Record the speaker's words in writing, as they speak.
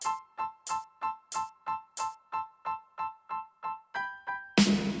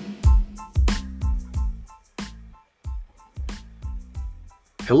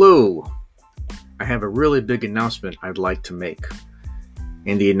Hello, I have a really big announcement I'd like to make.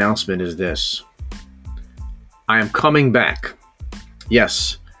 And the announcement is this. I am coming back.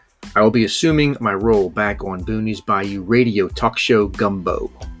 Yes, I will be assuming my role back on Boonies Bayou radio talk show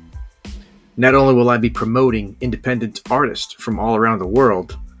Gumbo. Not only will I be promoting independent artists from all around the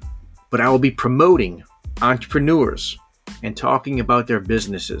world, but I will be promoting entrepreneurs and talking about their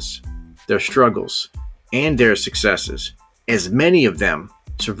businesses, their struggles, and their successes, as many of them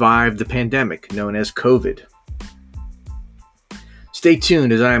survived the pandemic known as COVID. Stay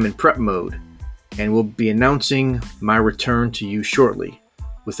tuned as I am in prep mode and will be announcing my return to you shortly,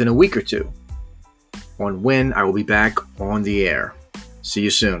 within a week or two, on when I will be back on the air. See you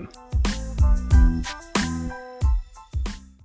soon.